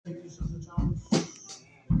Sister Thomas?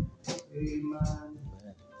 Amen.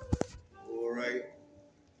 All right.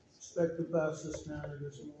 Respected Pastor Snyder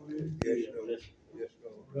this morning. Yes, Lord. Yes,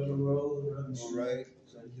 Lord. Reverend Rose, Reverend All right.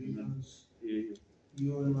 Deacons,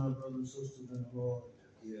 you and my brothers and sisters in the Lord.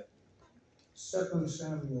 Yeah. 2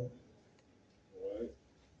 Samuel. All right.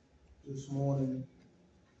 This morning.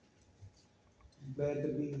 I'm glad to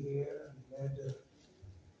be here. I'm glad to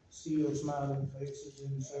see your smiling faces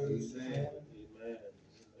in the service this morning. Amen.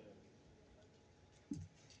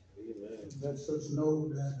 Amen. It lets us know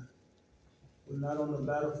that we're not on the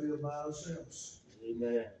battlefield by ourselves.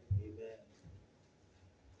 Amen. Amen.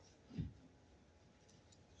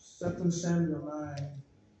 2 Samuel 9,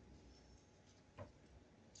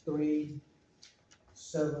 3,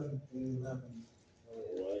 7, and 11. All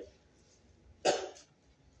right.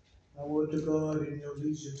 I would to God in your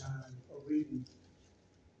leisure time of reading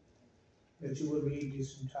that you would read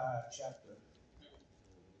this entire chapter.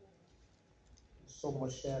 There's so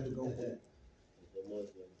much there to go with.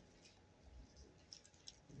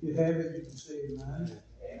 If you have it, you can say amen.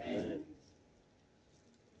 Amen.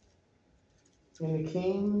 And the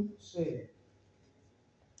king said,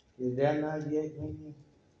 is there not yet any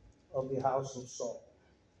of the house of Saul?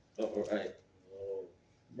 All right.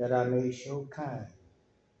 That I may show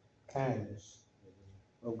kindness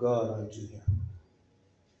of God unto him.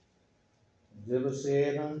 Ziba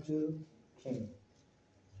said unto the king,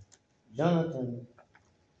 Jonathan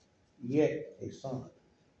yet a son,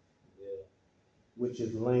 which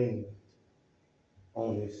is lame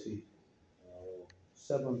on his feet.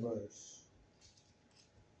 7th verse.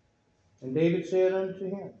 And David said unto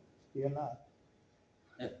him, fear not,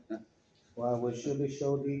 for I will surely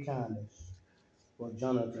show thee kindness for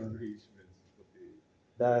Jonathan,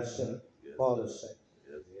 thy sake, father's sake.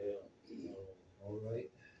 All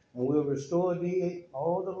right. And will restore thee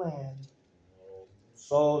all the land of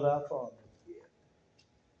Saul thy father,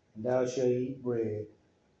 and thou shalt eat bread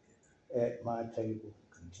at my table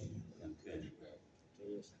continually.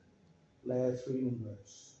 Last reading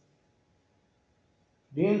verse.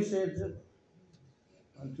 Then said Ziba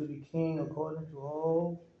unto the king, according to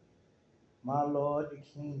all my lord the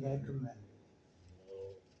king had commanded,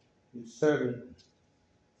 his servant,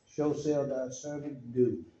 so shall thy servant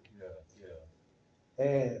do.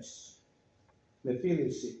 As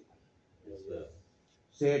Mephibosheth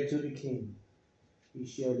said to the king, he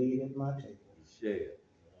shall eat at my table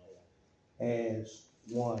as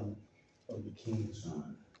one of the king's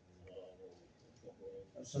sons.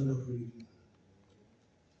 That's enough reading.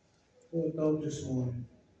 For a thought this morning,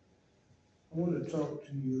 I want to talk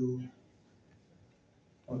to you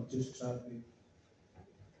on this topic,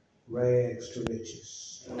 rags to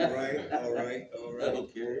riches. All right. All right. All right.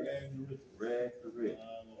 Okay. Rags to riches.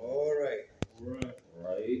 All right. All right.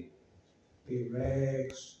 Right. A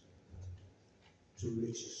rags to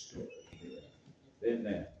riches story. Been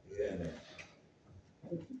there. Yeah.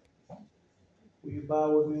 Will you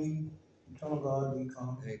bow with me? Eternal God, we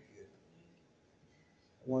come. Thank you.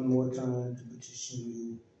 One more time to petition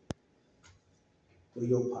you for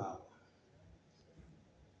your power.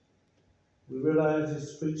 We realize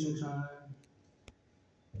it's preaching time.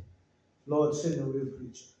 Lord, send a real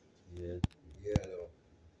preacher. Yeah. Yeah, Lord.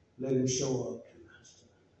 Let him show up, Master.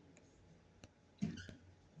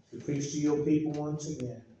 To preach to your people once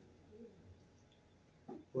again.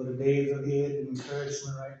 For the days ahead and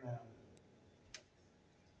encouragement right now.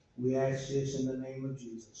 We ask this in the name of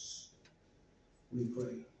Jesus. We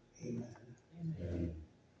pray. Amen. Amen.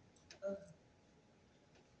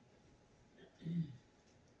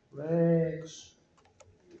 Rags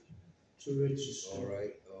to riches. All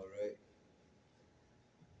right. All right.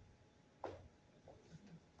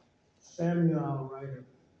 Samuel, our writer,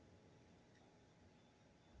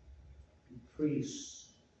 the priest,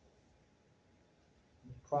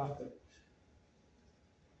 the prophet,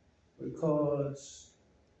 records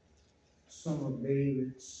some of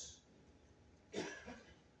David's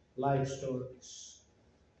life stories.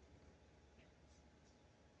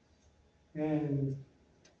 And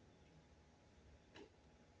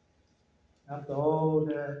after all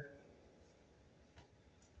that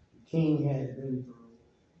the king had been through,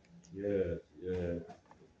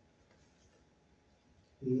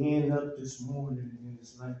 he ended up this morning in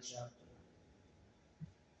his 9th chapter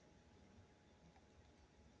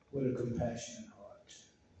with a compassionate heart.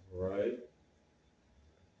 Right.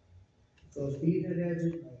 Because be that as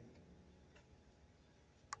it may,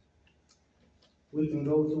 we can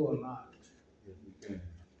go through a lot Yes, we can.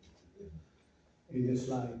 in this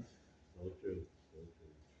life. So true. So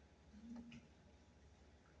true.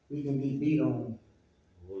 We can be beat on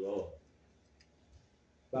Oh, Lord.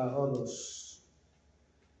 by others.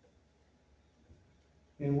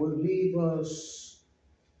 and would leave us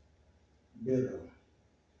bitter.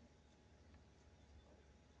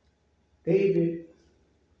 David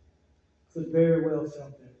could very well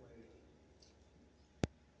felt that way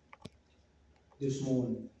this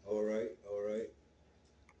morning. All right, all right.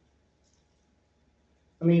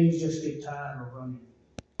 I mean, you just get tired of running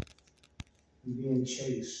and being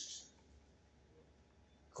chased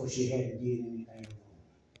because you hadn't did anything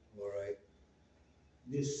wrong. All right.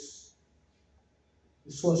 This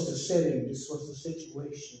was the setting, this was the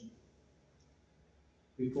situation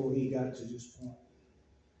before he got to this point.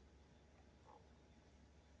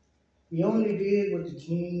 He only did what the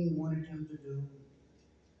king wanted him to do.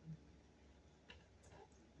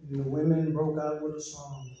 And the women broke out with a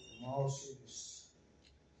song from all cities.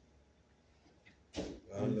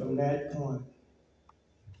 And from that point,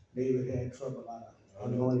 David had trouble out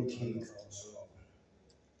of anointed king called Saul.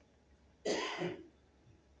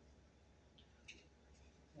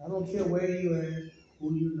 I don't care where you at,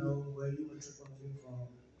 who you know, where you were trickling from,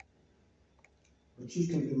 but you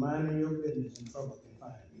can be minding your business and trouble can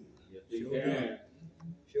find you. Yes, you can.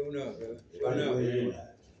 Sure enough, brother. Sure Right enough. where you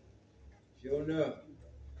at. Sure enough.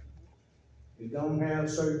 You don't have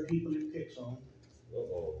certain people it picks on.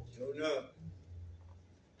 Sure enough.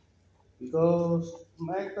 Because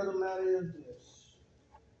the fact of the matter is this.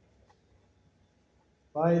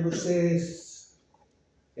 Bible says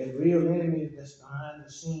that real enemies that's behind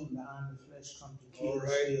the scene, behind the flesh, come to kill,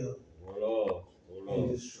 steal,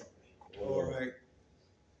 and destroy. All right.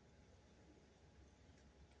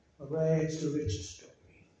 A rags to riches story.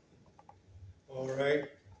 All right.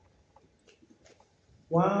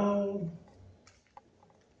 While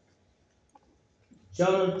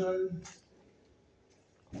Jonathan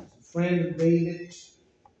was a friend of David,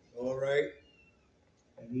 All right.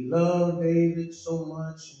 and he loved David so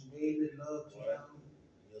much, and David loved him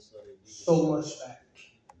so much back.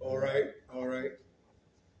 All right. All right.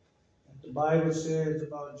 And the Bible says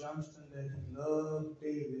about Jonathan that he loved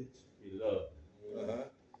David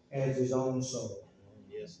as his own soul.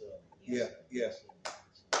 Yes, sir. Yeah, yes.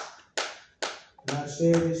 And I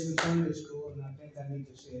said this in Sunday school, and I think I need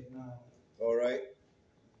to say it now. All right.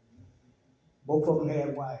 Both of them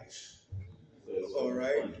had wives. All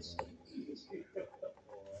right.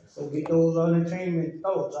 So get those unentertainment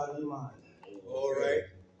thoughts out of your mind. All right.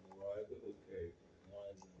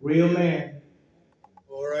 Real man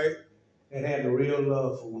All right. that had a real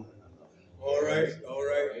love for one another. All right. All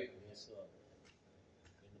right.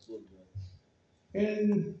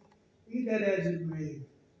 And be that as it may,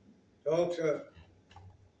 Talk, sir.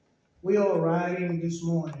 we are riding this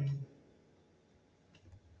morning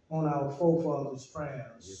on our forefathers'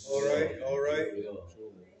 prayers. All right. All right.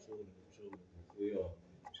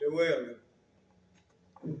 Say well.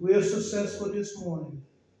 If we're successful this morning,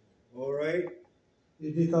 All right.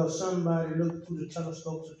 it's because somebody looked through the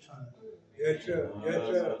telescopes of time Yes, sir. Yes,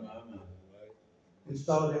 sir. and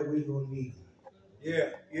saw that we were going to need them. Yeah.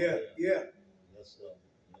 Yeah. Yeah. Yes, sir.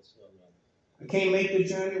 Yes, sir. I can't make the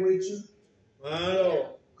journey with you I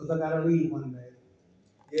know. because I got to leave one day.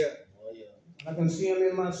 Yeah. Oh, yeah. I can see them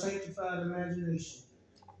in my sanctified imagination.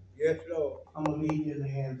 Yes, Lord. I'm going to leave you in the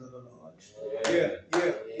hands of the Lord. Yeah.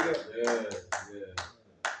 Yeah. Yeah.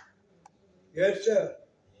 Yes, sir.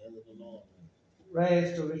 Hand of the Lord.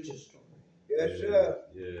 Rags to riches story. Yes, sir.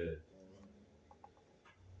 Yeah.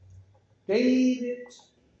 David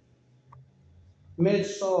met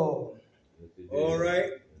Saul. All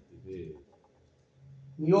right.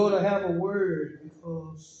 You ought to have a word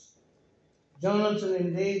because Jonathan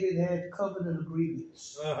and David had covenant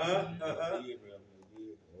agreements. Uh-huh. Uh-huh.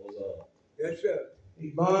 Yes, sir. They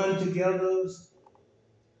bond together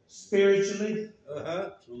spiritually,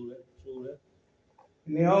 Uh-huh. Truly. Truly.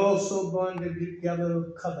 and they also bonded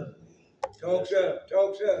together covenantly. Talk, sir.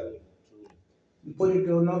 Talk, sir. Truly. You put it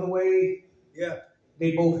another way, Yeah.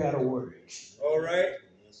 they both had a word. All right.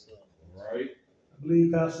 Yes, sir. Right. I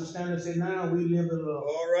believe Pastor Stanley said, now we live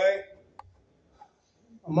All right.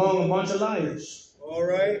 among a bunch of liars. All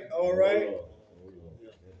right. All right.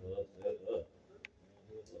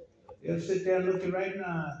 They'll sit there and look you right in the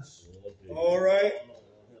eyes, All right.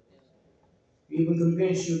 even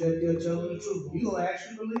convince you that they're telling the truth. You'll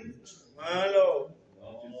actually believe it, My Lord.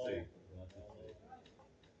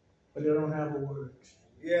 but they don't have a word.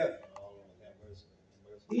 Yeah.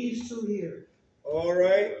 These two here, All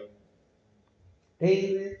right.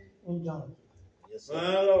 David and Jonathan, Yes, sir.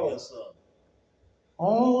 My Lord. Yes, sir.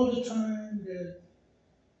 all the time that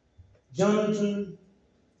Jonathan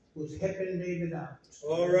was helping David out,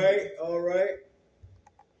 All right. All right.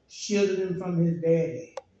 shielding him from his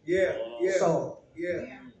daddy, Yeah. Yeah. Saul,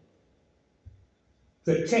 Yeah.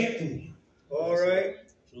 protecting him. All right.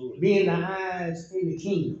 being the eyes in the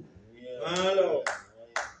kingdom, My Lord.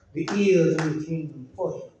 the ears in the kingdom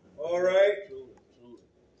for him. All right.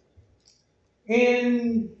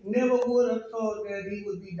 And never would have thought that he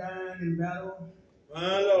would be dying in battle.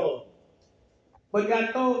 My Lord. But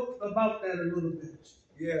I thought about that a little bit.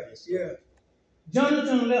 Yeah, yeah.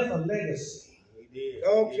 Jonathan left a legacy. He did.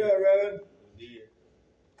 Talk to her, Reverend. He did.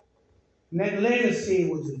 And that legacy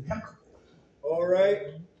was impeccable. All right.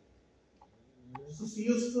 Sister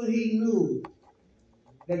Houston, he knew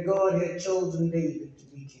that God had chosen David to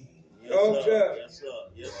be king. Yes, Talk to sir. her. Yes, sir.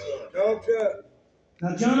 Yes, sir. Talk to her.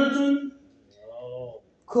 Now, Jonathan Oh.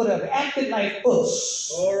 could have acted like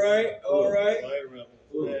us. All right. All right. Right,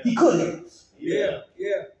 Reverend. He could have. Yeah,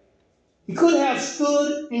 yeah. He could have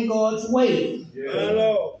stood in God's way. My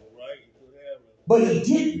Lord. Right, you could have it. But he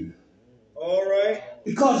didn't. All right.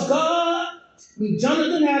 Because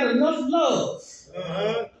Jonathan had enough love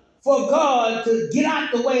Uh-huh. for God to get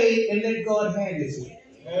out the way and let God have his way.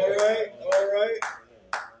 All right. All right.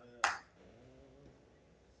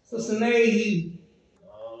 Sister Nay, he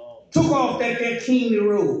Oh. took off that kingly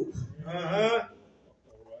robe, Uh-huh. All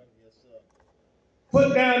right, yes, sir.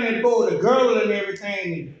 put down that bow, the girdle and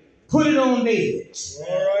everything, and put it on David.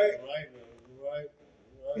 All right. Right, Reverend. Right.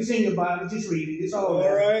 It's in your Bible, just read it. It's all All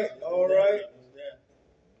there. right. All right.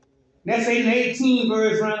 That's in the 18th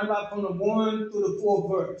verse, round about from the 1 through the 4th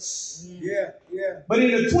verse. Yeah, yeah. But in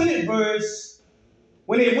the 20th verse,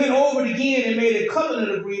 when they went over it again and made a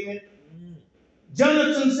covenant agreement,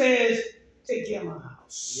 Jonathan says, take care of my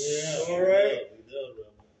house. Yeah. All right. He does, Reverend.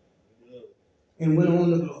 He does. And went on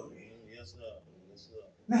to glory. Yes, sir. Yes, sir.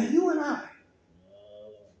 Now you and I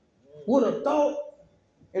would have thought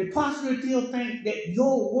and possibly still think that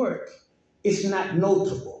your work is not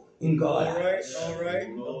notable in God's All right. eyes. All right.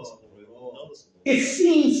 Noticeable. It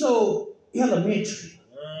seems so elementary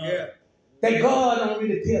Yeah. that God don't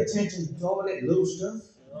really pay attention to all that little stuff.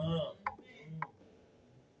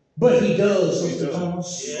 But he does, Sister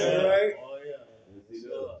Thomas. Yeah. All right. Oh,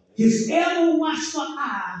 yeah. His ever watchful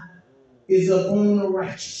eye is upon the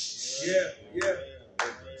righteous. Yeah. Yeah.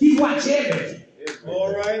 He watch everything.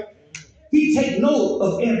 All right. He take note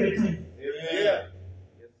of everything. Yeah.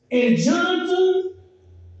 And Jonathan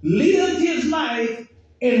lived his life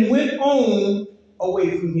and went on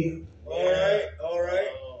away from him. All right. All right.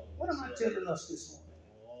 What am I telling us this morning?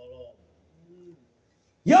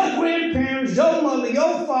 Your grandparents, your mother,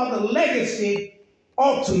 your father legacy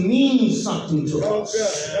ought to mean something to Talk us.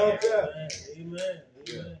 to her. Talk to her. Amen.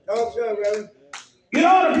 Amen. Talk to her, Reverend. It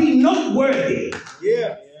ought to be noteworthy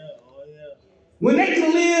Yeah. Oh, yeah. when they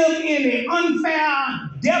can live in an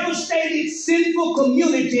unfair, devastated, sinful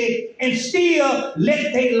community and still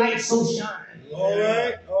let their light so shine. All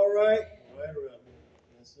right. All right. Right, Reverend.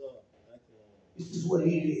 Yes, sir. Thank you, Lord. This is what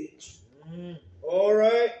he did. All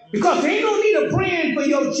right. Because ain't no need of praying for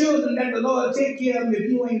your children that the Lord take care of them if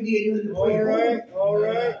you ain't did nothing to pray All for right. them. All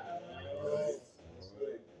right.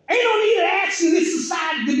 Ain't no need of asking this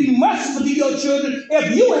society to be merciful to your children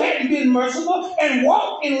if you hadn't been merciful and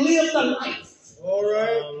walked and lived a life. All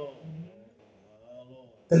right.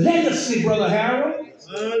 The legacy, Brother Harold,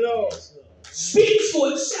 My Lord. speaks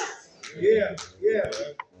for itself. Yeah. Yeah.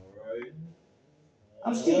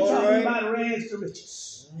 I'm still All talking right. about rags to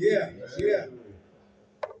riches. Yeah. Yeah.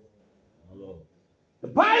 The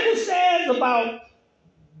Bible says about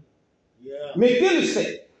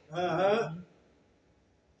Mephibosheth Uh-huh.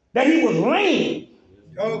 that he was lame.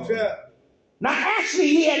 Talk to her. Now, actually,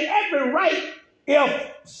 he had every right.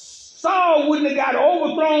 If Saul wouldn't have got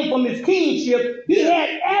overthrown from his kingship, he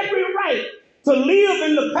had every right to live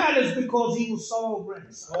in the palace because he was Saul's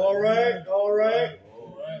grandson. All right. All right.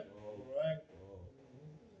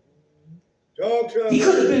 Talk to her. He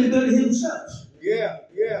could have been good himself. Yeah.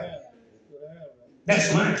 Yeah.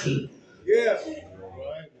 That's my king. Yeah.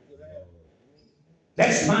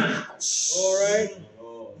 That's my house. All right.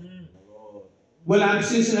 Well,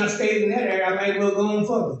 since I stayed in that area, I might well go on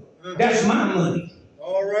further. That's my money.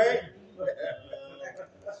 All right.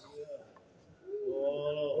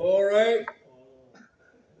 All right.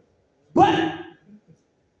 But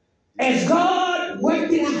as God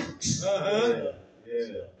worked it out, Uh-huh.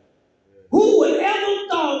 who would ever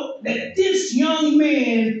thought that this young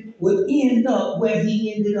man would end up where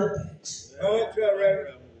he ended up at? Talk to her,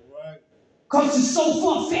 Reverend. Because it's so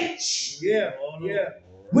far-fetched. Yeah. Yeah.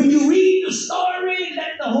 When you read the story,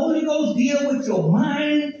 let the Holy Ghost deal with your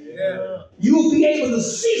mind, Yeah. you'll be able to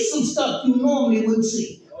see some stuff you normally wouldn't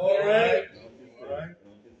see. All right.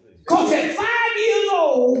 Because at 5 years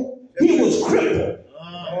old, he was crippled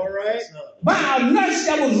All right. by a nurse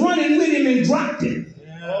that was running with him and dropped him.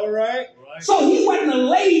 All right. So he wasn't a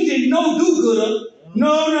lazy, no-do-gooder.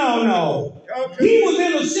 No. He was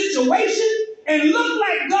in a situation and looked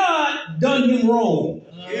like God done him wrong.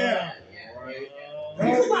 Yeah.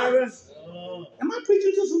 Am I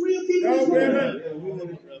preaching to some real people this morning?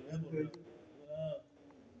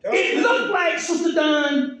 It looked like, Sister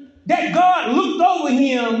Dunn, that God looked over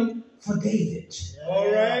him for David.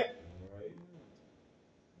 All right.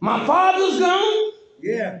 My father's gone.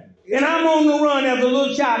 Yeah. And I'm on the run as a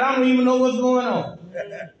little child. I don't even know what's going on.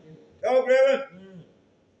 Talk, Reverend.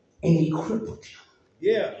 And he crippled him.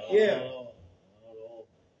 Yeah.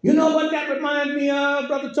 You know what that reminds me of,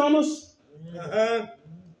 Brother Thomas? Uh-huh.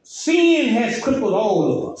 Sin has crippled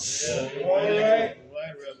all of us. All right.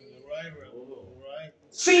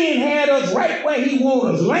 Sin had us right where he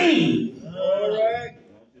wanted us, lame. All right.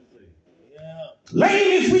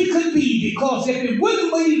 Lame as we could be, because if it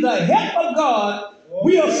wouldn't be the help of God,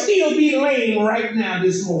 we'll still be lame right now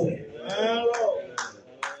this morning.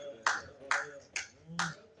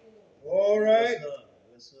 All right.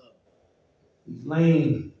 He's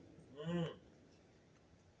lame.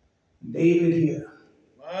 David here.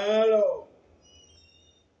 My Lord.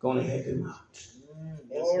 Gonna help him out.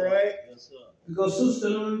 All right. Because, Sister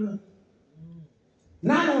Linda,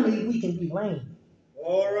 not only we can be lame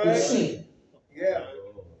All with right. sin, Yeah.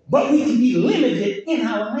 but we can be limited in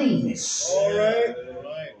our lameness. All right.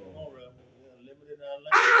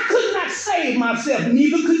 I could not save myself,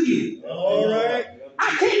 neither could you. All right.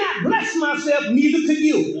 I cannot bless myself, neither could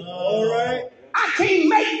you. All right. I can't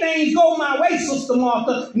make things go my way, Sister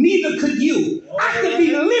Martha, neither could you. I could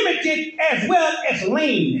be limited as well as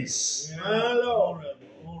lameness. My Lord.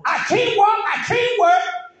 I can't walk, I can't work,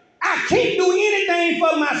 I can't do anything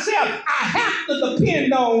for myself. I have to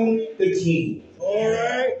depend on the King. All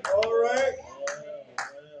right. All right.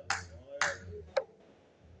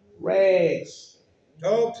 Rags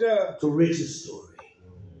Talk, sir. to riches story.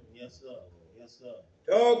 Yes, sir. Yes, sir.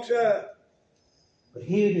 Talk, sir. But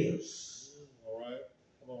here it is. All right.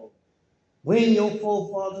 Come on. When your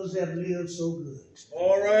forefathers have lived so good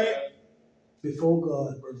All right. before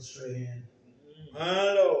God, Brother Strahan,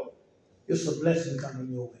 My Lord. it's a blessing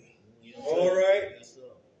coming your way. Yes, All right. Yes, sir.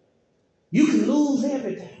 You can lose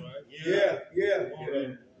everything. Yeah.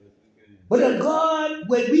 But a God,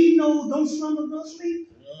 where we know don't slumber, don't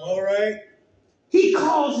sleep, All right. he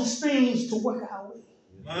causes things to work our way.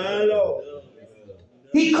 My Lord.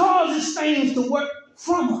 He causes things to work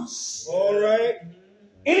from us. All right.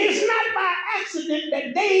 And it's not by accident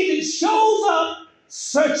that David shows up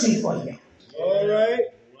searching for him. All right.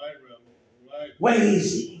 Where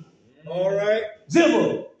is he? All right.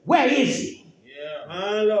 Ziba, where is he? Yeah.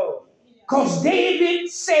 My Lord. Because David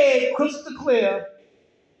said crystal clear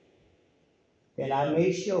that I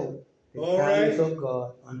may show the All kindness right. of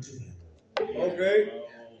God unto him. Okay.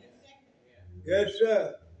 Yes,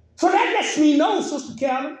 sir. So that lets me know, Sister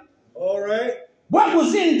Calvin, All right. what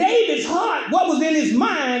was in David's heart, what was in his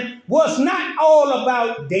mind, was not all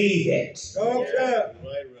about David. Talk, sir.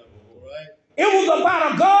 Right. It was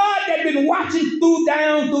about a God that had been watching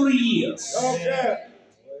down through the years. Talk, sir.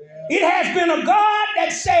 It has been a God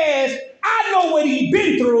that says, I know what he's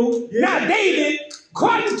been through. Yeah. Now, David,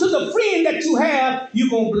 according to the friend that you have, you're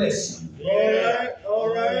going to bless him. All right.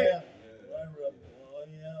 All right.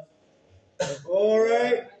 All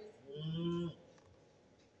right.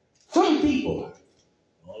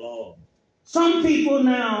 Some people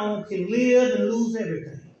now can live and lose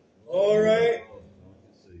everything All right.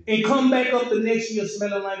 and come back up the next year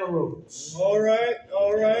smelling like a rose. All right.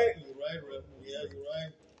 All right. You're right, Reverend. Yeah, you're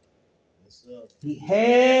right. Yes, sir. He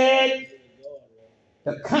had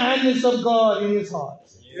the kindness of God in his heart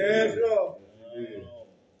Yes, Lord.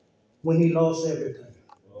 when he lost everything.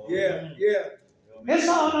 Yeah. That's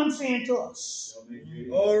all I'm saying to us.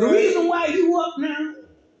 All The right. reason why you up now,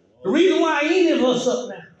 the reason why any of us up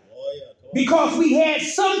now, because we had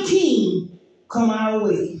some king come our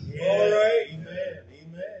way. All right. Amen.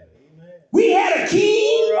 We had a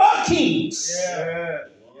king of kings Yeah.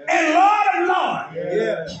 and Lord of lords.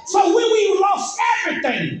 Yeah. So when we lost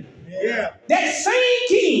everything, Yeah. that same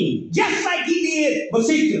king, just like he did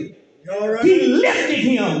Ezekiel, All right. he lifted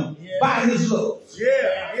him by his love.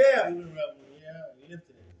 Yeah.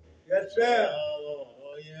 Yes, sir.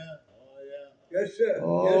 Yes, sir.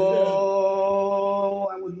 Oh,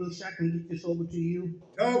 I would wish I can get this over to you.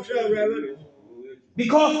 Talk, sir, Reverend.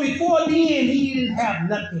 Because before then, he didn't have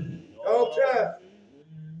nothing. Talk, sir.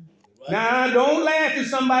 Now, don't laugh at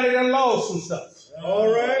somebody that lost some stuff. All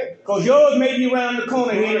right. Because yours may be around the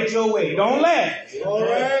corner headed your way. Don't laugh. All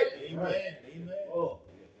right.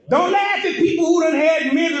 Don't laugh at people who done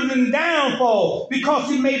had misery and downfall, because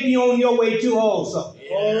it may be on your way too also.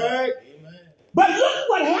 All right. But look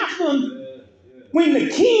what happened when the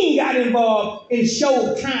king got involved and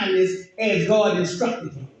showed kindness as God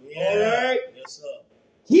instructed him. All right. Yes, sir.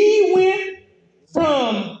 He went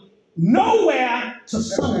from nowhere to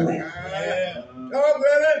somewhere. Yeah. Talk, brother.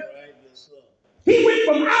 Right. Yes, sir. He went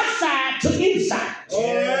from outside to inside.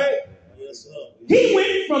 All right. Yes, sir. He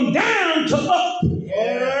went from down to up. Yeah.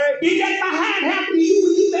 All right. Is that behind happened to you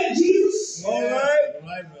when you met Jesus? All right. All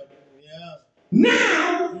right, brother. Yeah.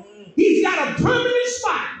 Now, he's got a permanent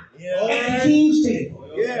spot at the king's table.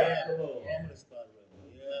 Yeah.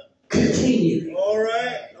 Continue. All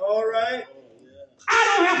right. All right.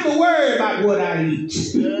 I don't have to worry about what I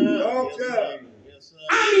eat. Okay.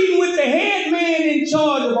 I'm eating with the head man in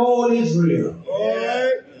charge of all Israel. All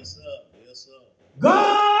right. Yes, sir. Yes, sir.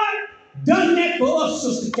 God done that for us,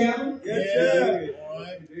 Sister Carol. Yes, sir. All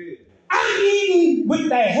right. I'm eating with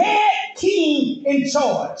the head king in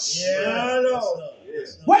charge. Yeah, I know.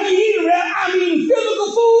 Yes, what are you eating, Rev? I'm eating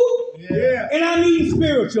physical food. Yeah. And I'm eating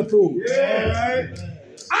spiritual food. Yeah. All right.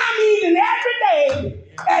 I'm eating every day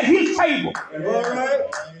at his table. All right.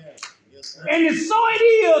 And so it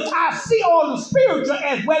is, I see all the spiritual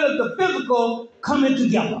as well as the physical coming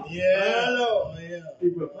together. Yeah, I know.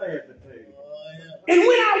 People play at the table. And when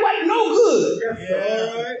I wasn't no good,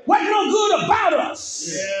 Yeah. wasn't no good about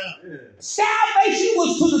us. Yeah. Salvation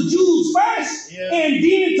was to the Jews first, and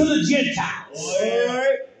then to the Gentiles. All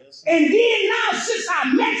right. And then now, since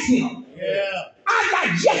I met him, Yeah. I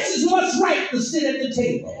got just as much right to sit at the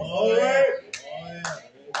table. All right.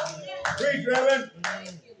 Preach, Reverend.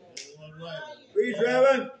 Preach,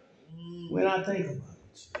 Reverend. When I think about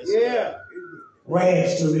it, Yeah.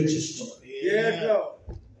 rags to riches story. Yes, no.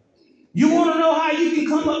 You want to know how you can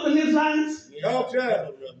come up in this life? Talk, sir.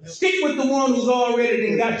 Stick with the one who's already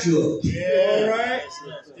done got you up. Yeah. All right.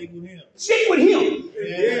 Stick with him. Stick with him.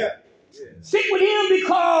 Yeah. Stick with him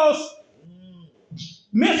because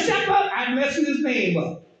I messed his name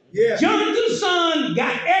up. Yeah. Jonathan's son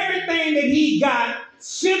got everything that he got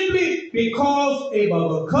simply because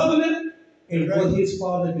of a covenant and what his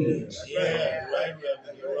father did. Yeah. Right,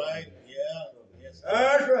 Reverend. You're right. Yeah. Yes.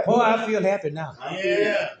 That's right. Boy, I feel happy now.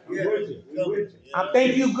 Yeah. I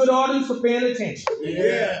thank you, good audience, for paying attention.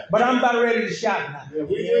 Yeah. But I'm about ready to shout now.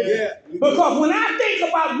 Yeah. Because when I think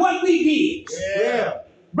about what we did, Yeah.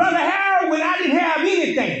 Brother Harold, when I didn't have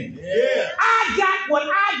anything, Yeah. I got what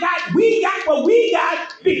I got, we got what we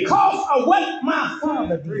got because of what my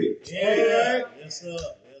father did. Yeah. Yes, sir.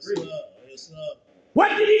 Yes, sir. Yes, sir.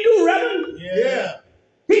 What did he do, Reverend? Yeah.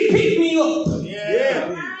 He picked me up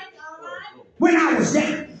Yeah. when I was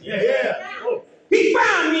down. Yeah. He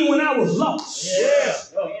found me when I was lost. Yeah.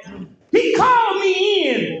 He called me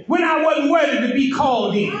in when I wasn't worthy to be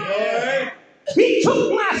called in. All right. He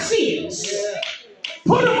took my sins,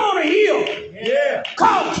 put them on a hill Yeah.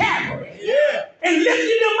 called Calvary, Yeah. and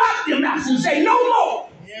lifted them up them mouths and say, no more,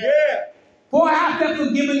 Yeah. for I have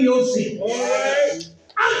forgiven your sins. All right.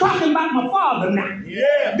 I'm talking about my father now.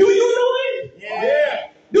 Yeah. Do you know him? Yeah.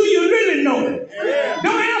 Do you really know him? Yeah.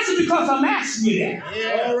 Don't answer because I'm asking you that.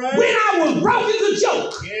 Yeah. All right. When I was broke as a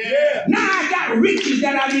joke, Yeah. now I got riches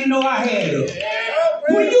that I didn't know I had. Yeah.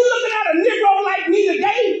 When you looking at a Negro like me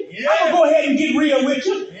today, I'm going to go ahead and get real with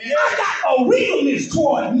you. Yeah. I got a realness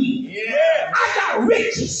toward me. Yeah. I got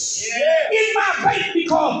riches Yeah. in my bank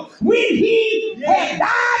because when he had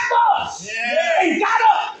died for us and got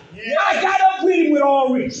up, I got up with him with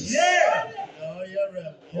all riches. Yeah. Oh, yeah,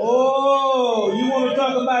 Reverend. Oh, you want to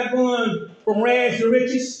talk about going from rags to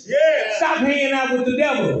riches? Yeah. Stop hanging out with the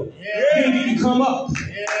devil. Yeah. Then you can come up.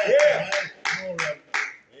 Yeah. Come on, Reverend.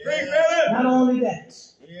 Preach, Reverend. Not only that,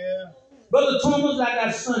 Yeah. Brother Thomas, I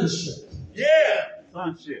got sonship. Yeah.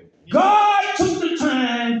 Sonship. God took the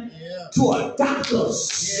time Yeah. to adopt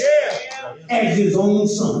us Yeah. as his own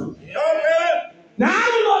son. Oh, Reverend. Now, I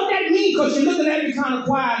don't know what that means because you're looking at me kind of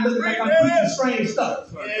quiet, looking like I'm preaching strange stuff.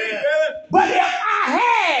 Yeah. But if I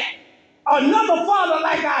had another father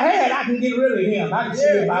like I had, I can get rid of him. I can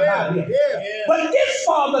see about him. Yeah. But this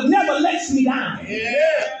father never lets me down.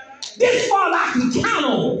 Yeah. This father I can count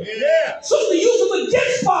on. Yeah. Sister Yusuf,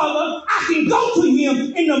 this father, I can go to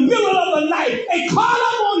him in the middle of the night and call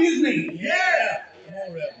up on his name. Yeah. Come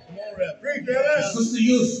on, Reverend. Come on, Reverend. Preach, Reverend. Sister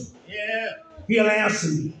Yusuf, Yeah. he'll answer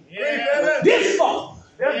me. Yeah. This father,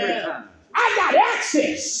 Every Yeah. time. I got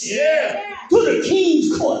access Yeah. to the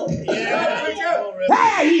king's court. Yeah. Preach up.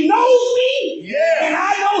 Hey, he knows me, Yeah. and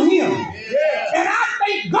I know him. Yeah. And I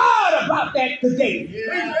thank God about that today. Preach,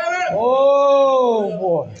 Reverend. Oh,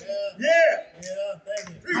 boy. Yeah. Yeah. Thank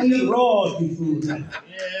you. I eat royalty food now.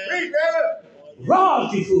 Yeah. Preach, Reverend.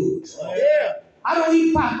 Royalty food. Yeah. I don't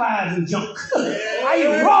eat Popeyes and junk. I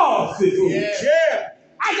eat royalty food. Yeah.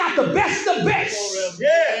 I got got the best of best.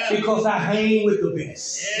 Yeah. Because I hang with the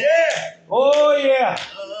best. Yeah. Oh, yeah.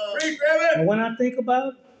 Preach, Reverend. And when I think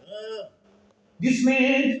about this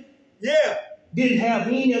man, yeah, didn't have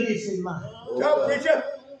any of this in mind. Talk, preacher.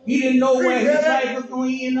 He didn't know Preach, where his Reverend. life was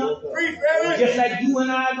going to end up. Preach, Reverend. Just like you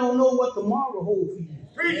and I don't know what tomorrow holds for you.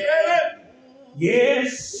 Preach, Reverend.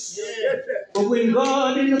 Yes. Yes, sir. But when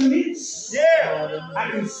God in the midst, Yeah. I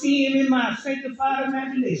can see him in my sanctified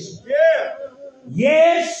imagination. Yeah.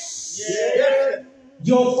 Yes. Yes, sir.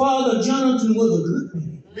 Your father Jonathan was a good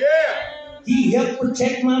man. Yeah. He helped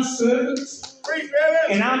protect my servants. Preach,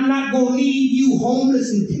 Reverend. And I'm not going to leave you homeless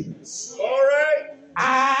and penniless. All right.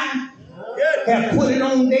 I Yes. have put it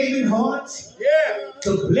on David's heart Yeah.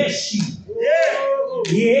 to bless you. Yeah.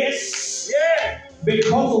 Yes. Yeah.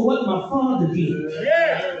 Because of what my father did.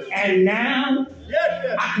 Yeah. And now Yes,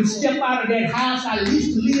 sir. I can step out of that house I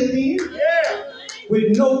used to live in Yeah.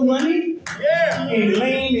 with no money Yeah. and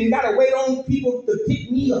lame and got to wait on people to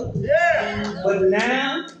pick me up. Yeah. But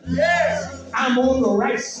now Yeah. I'm on the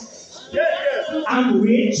right side. Yes, sir. I'm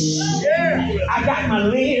rich. Yeah. I got my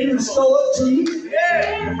land restored to me.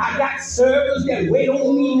 Yeah. I got servants that wait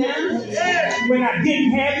on me now Yeah. when I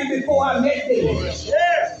didn't have it before I met them.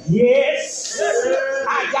 Yeah. Yes,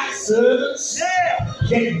 I got servants Yeah.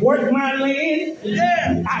 that work my land.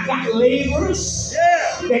 Yeah. I got laborers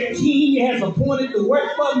Yeah. that King has appointed to work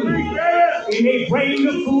for me. And they bring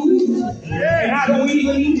the food, and I don't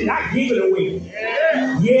even eat it. I give it away.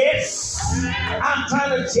 Yeah. Yes, I'm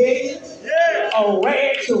trying to tell you Yeah. a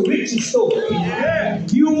rags to riches story. Yeah.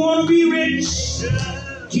 You want to be rich?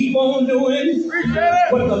 Keep on doing Preach,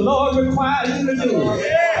 Reverend. what the Lord requires you to do.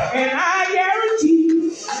 Yeah. And I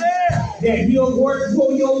guarantee Yeah. that he'll work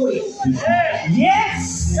for your way. Yeah.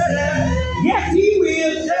 Yes. Yeah. Yes, he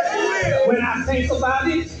will. Yes, he will. When I think about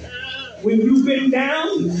it, when you've been down,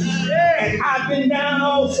 Yeah. and I've been down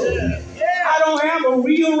also, Yeah. I don't have a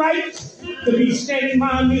real right to be standing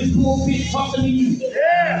behind this pulpit talking to you.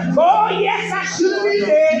 Yeah. Oh, yes, I should have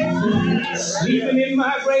been dead, sleeping in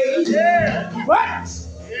my grave. Yeah. But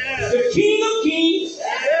the King of Kings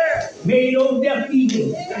Yeah. made old death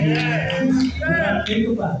evil. Yeah. When I think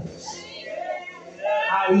about it,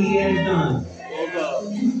 how he has done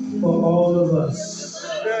for all of us.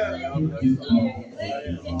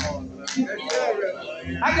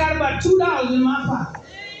 I got about $2 in my pocket.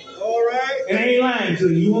 All right. And I ain't lying to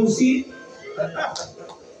you. You want to see it?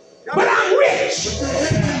 But I'm rich.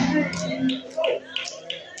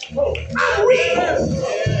 I'm real.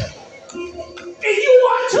 And you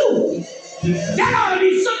are too. That ought to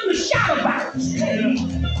be something to shout about. And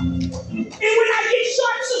when I get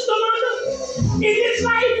short, Sister Londa, in this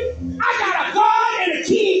life, I got a God and a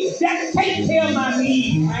King that take care of my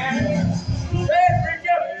needs, man. Say it,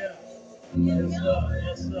 preacher. Yes, sir.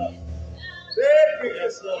 Yes, sir. Say it, preacher.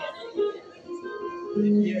 Yes, sir.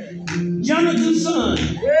 Jonathan's son, Say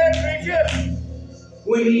it, preacher.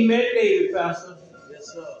 when he met David, Pastor, Yes,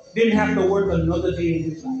 sir. didn't have to work another day in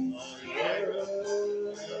his life.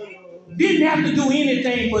 Didn't have to do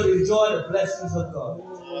anything but enjoy the blessings of God.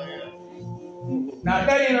 Now, if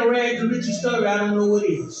that ain't a rag to riches story, I don't know what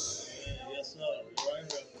is. Yes, sir.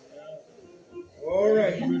 All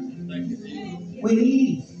right. Thank you, Jesus. When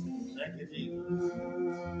he, Thank you,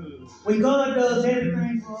 Jesus. when God does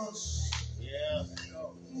everything for us, Yeah.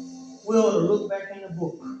 we ought to look back in the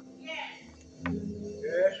book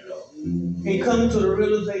Yes, Lord. and come to the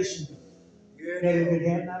realization Yes. that if it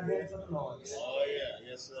had not been for the Lord Oh, yeah.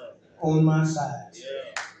 Yes, sir. on my side,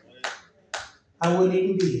 Yeah. I wouldn't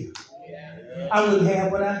even be here. Yeah. I wouldn't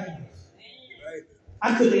have what I have. Right.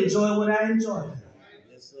 I couldn't enjoy what I enjoyed.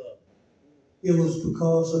 Yes, sir. It was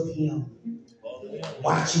because of him Oh, yeah.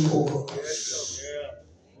 watching over us.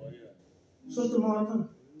 Yeah. Oh, yeah. Sister Martha,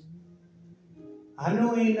 I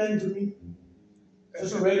know it ain't nothing to me.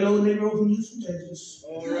 Just a regular old nigga from Houston, Texas.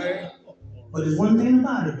 All right. But there's one thing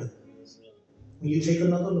about it, though. Yes, sir. When you take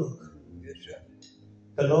another look, Yes, sir.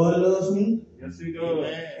 the Lord loves me, Yes, he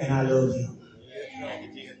does. and I love him. Thank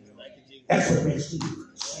you, Jesus. Thank you, Jesus. That's what makes the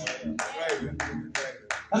difference. Right.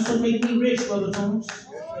 That's what makes me rich, Brother Thomas. Yes,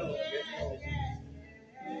 sir. Yes, sir.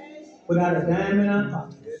 Without a dime in our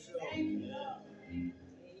pocket. Yes, sir.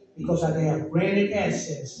 Because I can have granted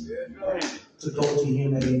access Yes, sir. to go to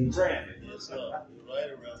him at any time. Yes, sir. You're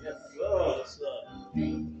right around. Yes, sir.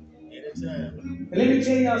 Yes, sir. Anytime. And let me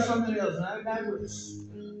tell y'all something else, and I digress.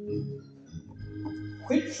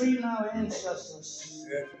 Quit treating our ancestors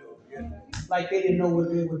Yes, sir. Yes, sir. like they didn't know what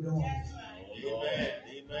they were doing. Amen.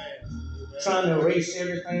 Amen. Trying to erase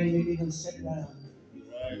everything they didn't set down.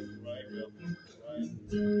 Right, right.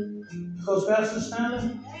 Because Pastor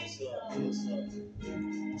Steiner, Yes, sir. Yes,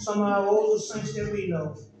 sir. some of our older saints that we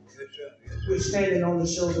know, We're standing on the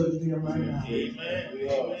shoulder of them right now.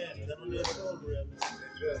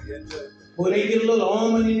 Boy, they get a little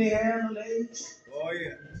almond in their hair, little age. Oh,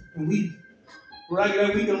 yeah. And we, right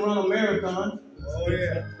there, we can run a marathon. Oh,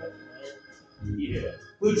 yeah. Yeah.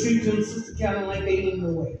 We'll treat them, Sister Callan, like they in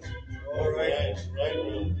the way. All right.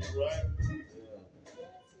 Right.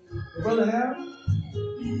 Brother Harold,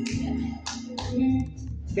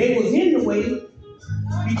 they was in the way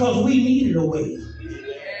because we needed a way.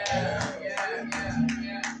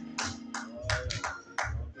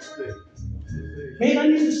 Maybe I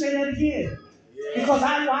need to say that again. Because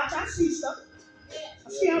I see stuff. I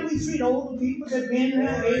see how we treat older people that been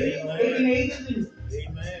there 80s and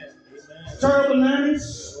terrible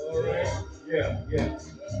 90s. All right. Yeah.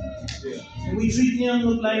 And we treat them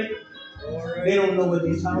look like they don't know what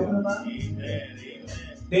they're talking about.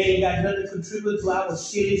 They ain't got nothing to contribute to our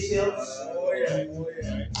shitty selves. Oh,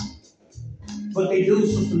 yeah. But they do,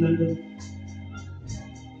 Sister Linda.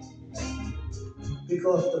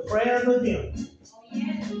 Because the prayers of them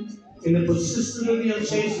and the persistence of them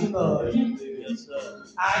chasing God,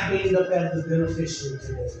 I end up as the beneficiary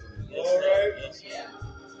today. All right.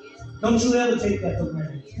 Don't you ever take that for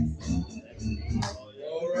granted.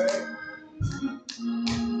 All right.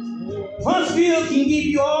 Huntsville can give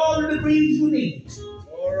you all the degrees you need,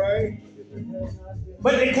 All right.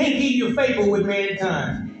 but they can't give you favor with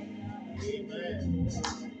mankind.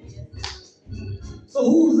 So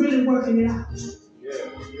who's really working it out?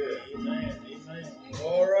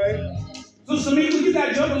 All right. So Samika, you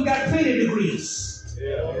got jokers got plenty of degrees.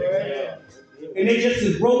 All right. And they just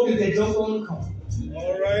as broke as that joke on the corner.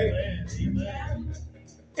 All right.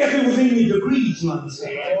 If it was in your degrees, you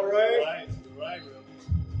understand. All right.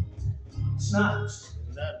 It's not.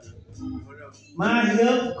 My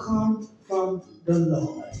help comes from the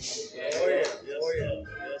Lord. Oh, yeah.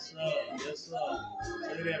 Yes, sir.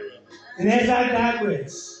 And as I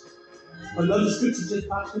digress, another scripture just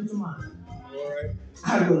popped into mind. All right.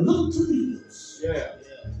 I will look to the hills.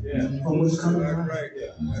 Yeah. From which coming That's my right.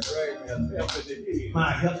 That's right.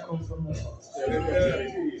 My help comes from the Lord.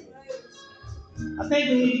 I think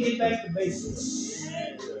we need to get back to basics.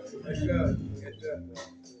 Yes, sir.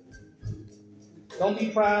 Don't be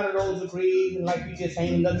proud of those degrees and like you just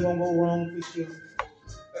ain't nothing gonna go wrong with you.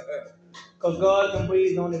 Because God can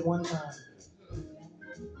breathe on it one time.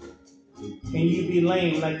 And you be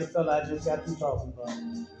lame like the fella I just got through talking about.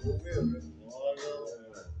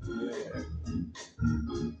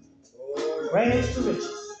 Rags to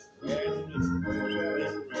riches.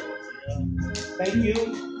 Thank you.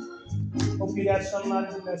 Hope you got something out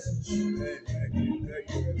of the message.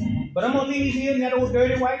 But I'm going to leave here in that old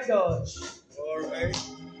dirty white Dodge. All right.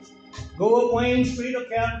 Go up Wayne Street or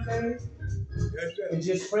Calvary Yes, sir. and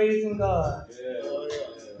just praising God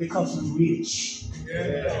because I'm rich.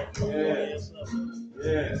 Yeah.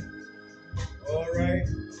 All right.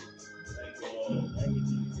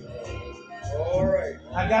 All right.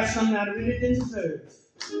 I got something I really didn't deserve.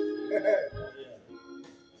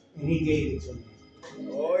 And He gave it to me.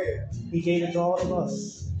 Oh, yeah. He gave it to all of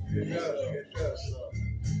us. Yes, sir.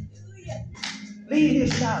 Leave here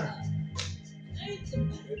shouting. Yes,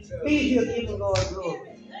 sir. Leave here giving God glory.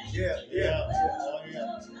 Yeah.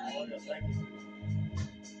 Thank you.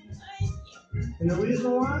 And the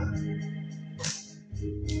reason why?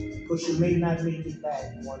 Because you may not make it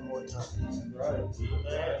back one more time. Right.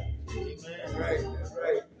 That's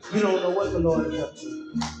right. You don't know what the Lord is up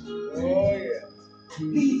to. Oh, yeah.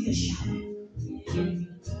 Leave here shouting.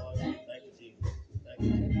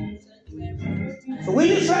 So when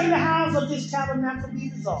you try the house of this tabernacle be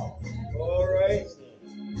dissolved, All right.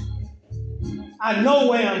 I know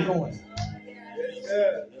where I'm going. Yes,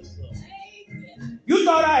 sir. You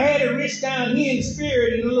thought I had it rich down here in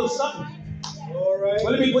spirit and a little something. All right.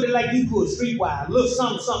 Well, let me put it like you put, streetwise, a little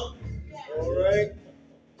something. All right.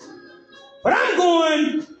 But I'm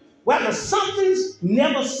going where the somethings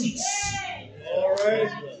never cease. All right.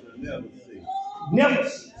 Never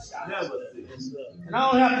cease. And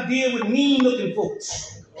I don't have to deal with mean-looking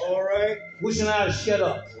folks All right. wishing I'd shut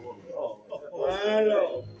up.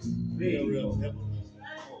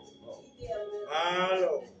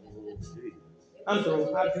 Hello. I'm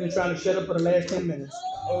through. I've been trying to shut up for the last 10 minutes.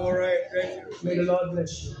 All right. Thank you. May the Lord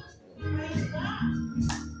bless you.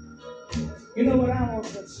 You know what I want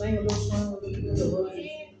to sing a little song with the words?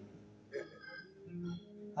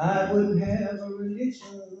 I wouldn't have a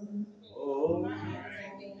religion.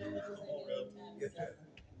 Yes, sir.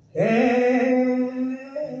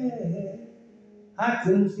 I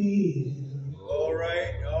couldn't feel All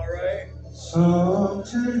right. All right.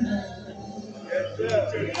 sometimes. Yes,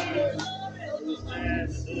 sir.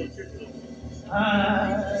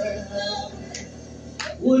 I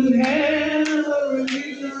wouldn't have a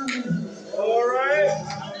religion. All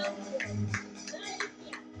right.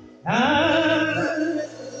 I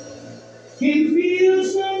can feel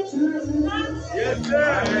sometimes. Yes,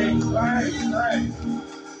 sir. Right.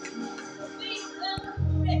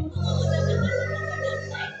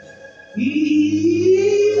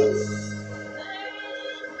 He's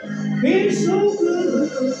been so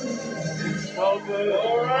good. So good.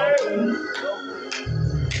 All right.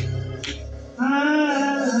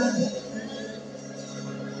 I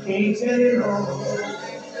can't tell it all.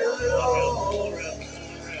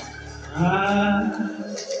 I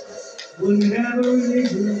wouldn't have a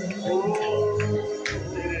religion.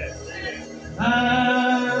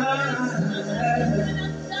 I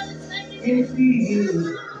can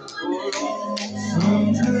feel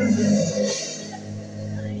sometimes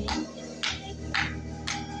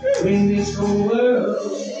when this whole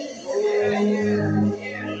world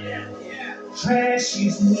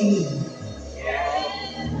trashes me.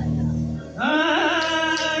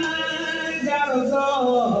 I got a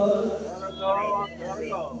God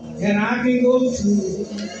and I can go to.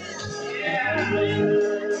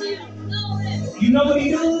 You know what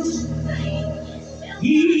he does?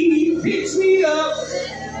 He picks me up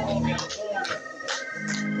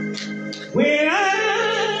when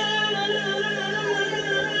I'm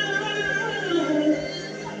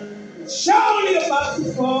surely about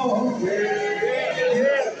to fall.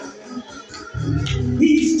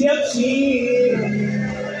 He steps in.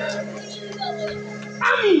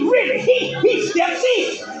 I mean, really, he steps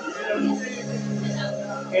in.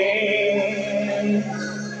 And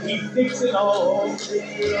he fixes it all.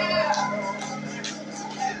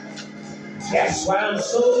 That's why I'm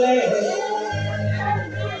so glad.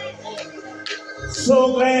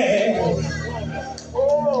 So glad.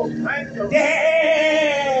 Oh, thank you. That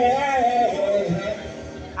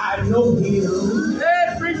I know him.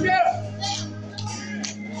 Hey, preacher.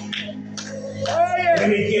 Oh, yeah.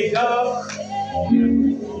 When it gets dark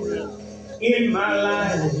in my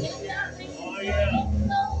life,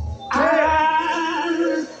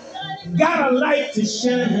 I got a light to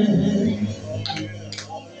shine.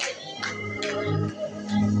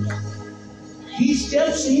 He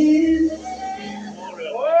steps in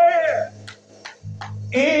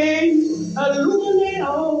and illuminate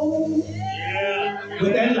all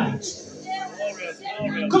with that light.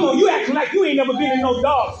 Come on, you acting like you ain't never been in no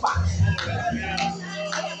dog spot.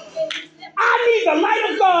 I need the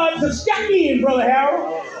light of God to step in, Brother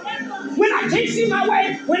Harold. When I can't see my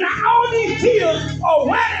way, when all these tears are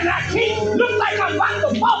wet and I can't look like I'm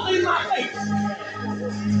about to fall in my face.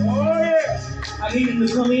 Oh, yeah. I need him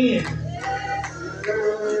to come in.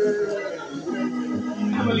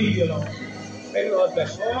 I'm going to leave you alone. May the Lord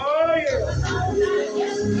bless you. Oh, yeah.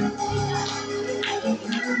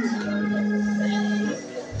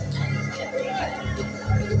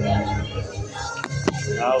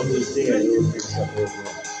 I was just saying,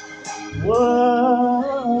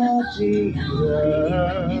 what Jesus,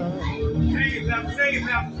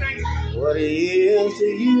 what he is to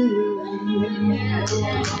you.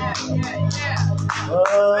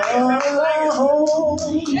 Oh,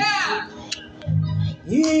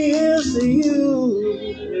 he is to you.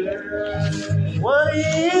 What he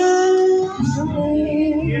is to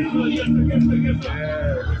me.